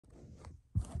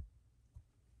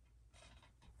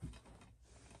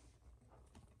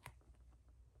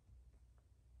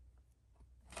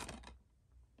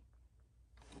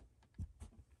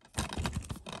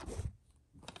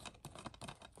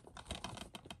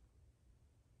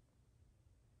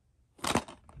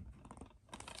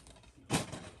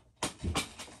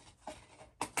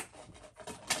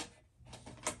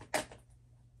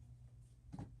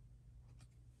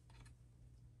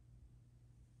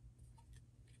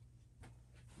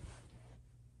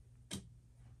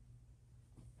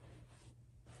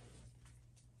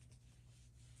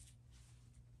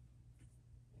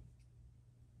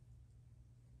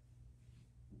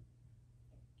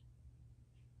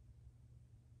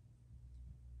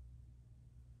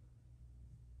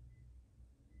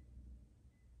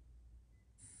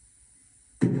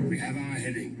We have our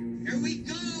heading. Here we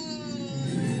go!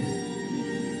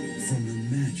 From the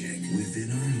magic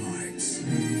within our hearts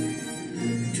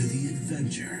to the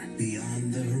adventure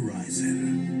beyond the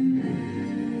horizon,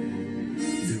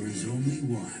 there is only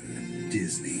one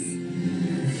Disney.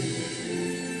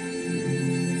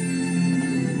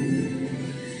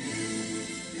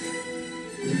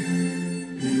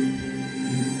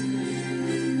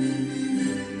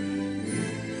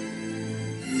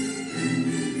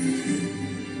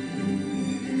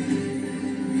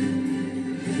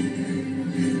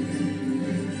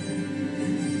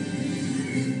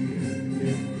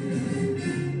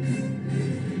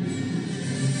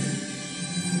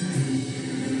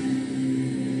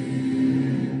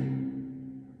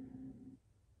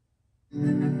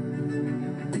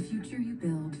 The future you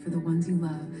build for the ones you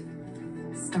love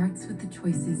starts with the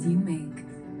choices you make.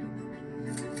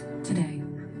 Today,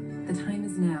 the time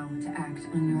is now to act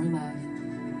on your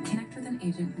love. Connect with an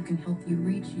agent who can help you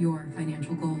reach your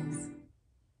financial goals.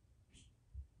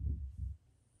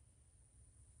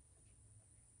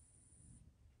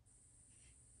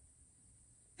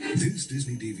 This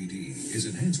Disney DVD is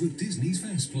enhanced with Disney's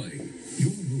Fast Play,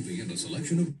 your movie and a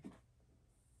selection of...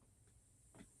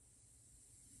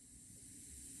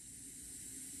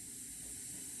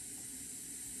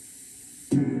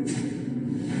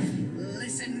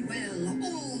 Listen well,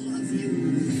 all of you.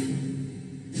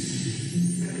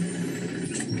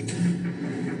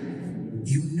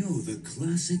 You know the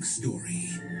classic story.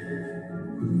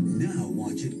 Now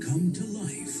watch it come to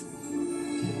life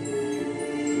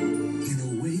in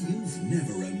a way you've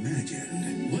never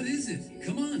imagined. What is it?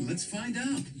 Come on, let's find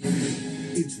out.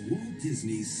 It's Walt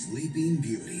Disney's Sleeping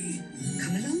Beauty.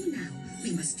 Come along now.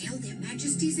 We must tell their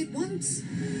majesties at once.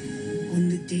 On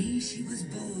the day she was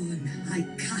born, I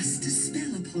cast a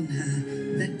spell upon her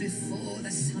that before the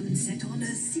sun set on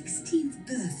her 16th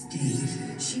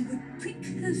birthday, she would prick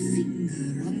her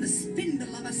finger on the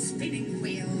spindle of a spinning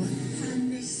wheel. From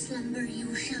this slumber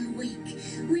you shall wake.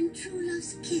 When true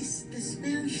love's kiss the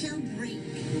spell shall break.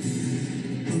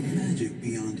 A magic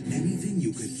beyond anything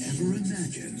you could ever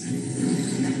imagine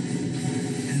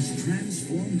has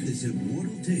transformed this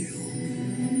immortal tale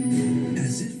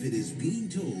as if it is being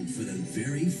told for the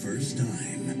very first time.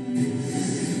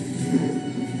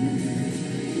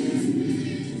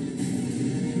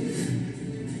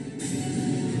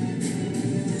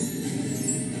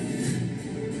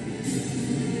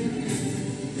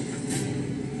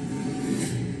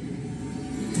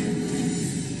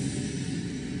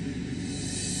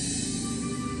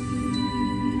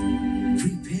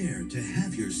 Prepare to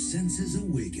have your senses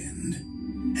awakened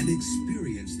and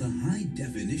experience the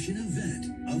high-definition event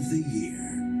of the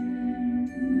year.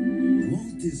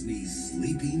 Walt Disney's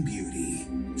Sleeping Beauty,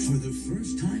 for the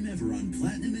first time ever on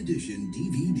Platinum Edition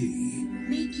DVD.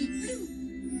 Make it blue.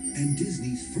 And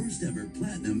Disney's first ever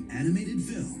Platinum animated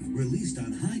film, released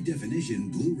on high-definition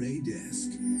Blu-ray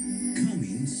disc.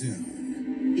 Coming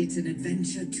soon. It's an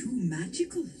adventure too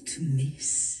magical to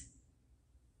miss.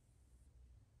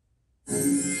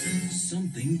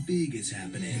 Something big is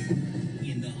happening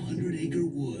in the 100-acre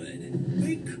wood.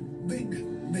 Big.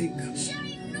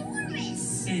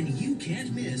 Ginormous. And you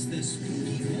can't miss the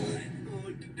spooky one.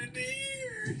 Oh,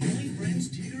 dear. My Friends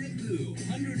Tigger and Pooh,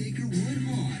 100-Acre Wood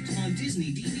Haunt on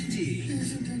Disney DVD.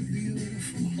 Isn't it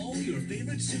beautiful? All your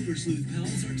favorite Super Sleuth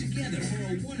pals are together for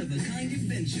a one-of-a-kind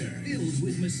adventure filled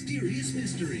with mysterious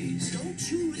mysteries.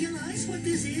 Don't you realize what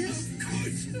this is? Of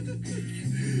course.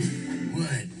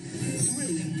 What?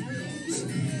 Thrilling thrills.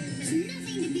 There's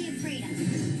nothing to be afraid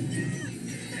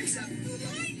of. Except the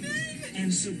lightning.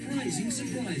 And surprising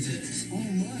surprises. Oh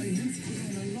my, you've put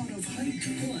on a lot of hype.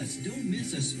 Plus, don't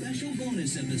miss a special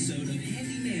bonus episode of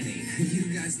Handy Nanny. You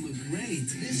guys look great.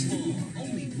 This fall,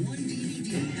 only one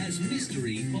DVD has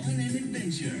mystery, fun, and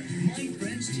adventure. My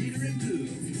Friends Tigger and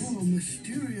Pooh. More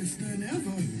mysterious than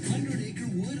ever. 100-Acre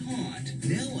Wood Haunt.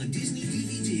 Now on Disney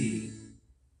DVD.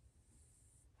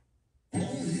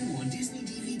 All new on Disney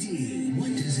DVD.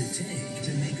 What does it take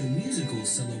to make a musical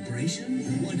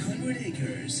celebration? 100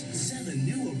 Acres. 7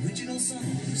 new original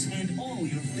songs. And all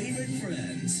your favorite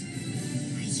friends.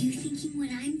 Are you thinking what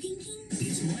I'm thinking?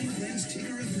 It's My Friends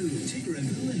Tigger and Pooh. Tigger and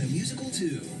Pooh in a musical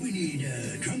too. We need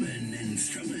drumming and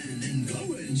strumming and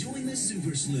blowing. Join the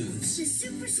Super Sleuths The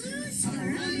Super Sleuths are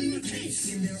on the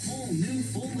case. in their all-new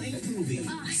full-length movie.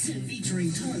 Awesome.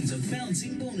 Featuring tons of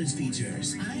bouncing bonus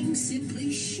features. I'm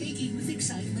simply shaking with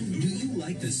excitement. Do you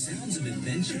like the sounds of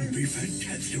adventure? Be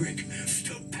fantastic.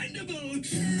 Stupendable.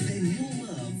 Then you'll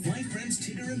love My Friends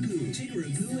Tigger and Pooh. Tigger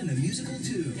and Pooh in a musical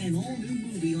too. An all-new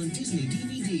movie on Disney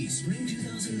DVD, spring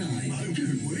 2009. I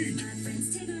can't wait. My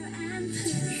friends Tigger and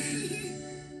Pooh.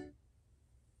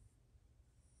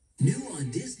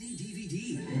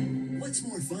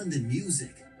 fun than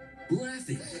music,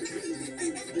 laughing,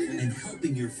 and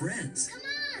helping your friends. Come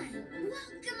on!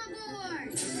 Welcome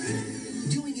aboard!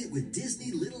 Doing it with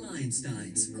Disney Little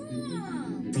Einsteins. Cool!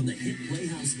 From the hit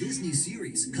Playhouse Disney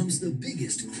series comes the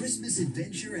biggest Christmas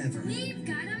adventure ever. We've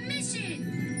got a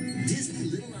mission! Disney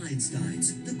Little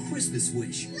Einsteins, The Christmas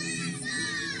Wish. Let's go!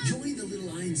 Join the Little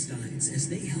Einsteins as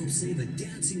they help save a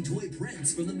dancing toy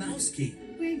prince from the Mouse King.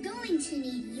 We're going to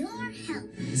need your help.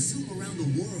 Zoom around the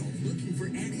world looking for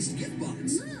Annie's gift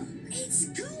box. Look, it's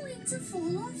going to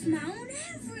fall off Mount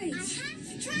Everest. I have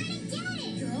to try to get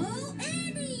it. Go,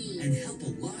 Annie! And help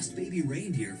a lost baby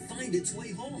reindeer find its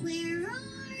way home. Where are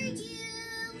you?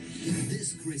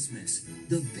 This Christmas,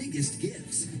 the biggest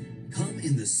gifts come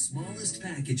in the smallest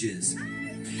packages. I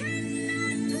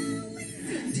cannot believe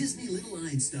it. Disney Little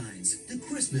Einsteins, The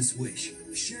Christmas Wish.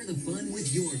 Share the fun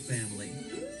with your family.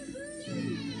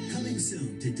 Coming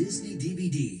soon to Disney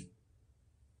DVD.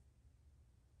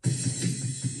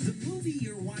 The movie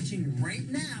you're watching right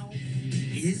now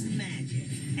is magic.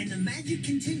 And the magic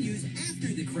continues after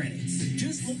the credits.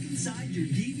 Just look inside your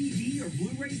DVD or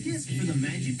Blu-ray disc for the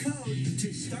magic code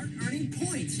to start earning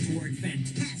points toward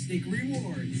fantastic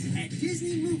rewards at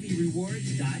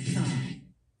DisneyMovieRewards.com.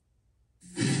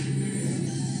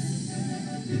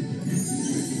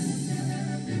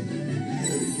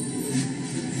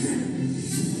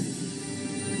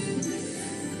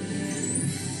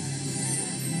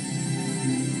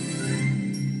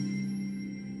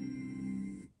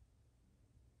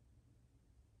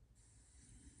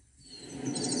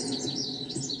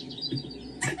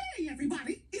 Hey,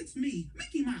 everybody, it's me,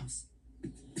 Mickey Mouse.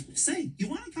 Say, you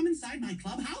want to come inside my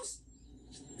clubhouse?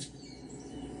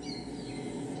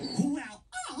 Well,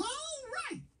 all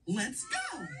right, let's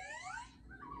go.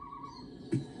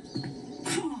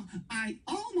 Oh, I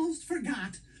almost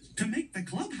forgot. To make the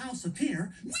clubhouse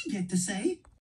appear, we get to say,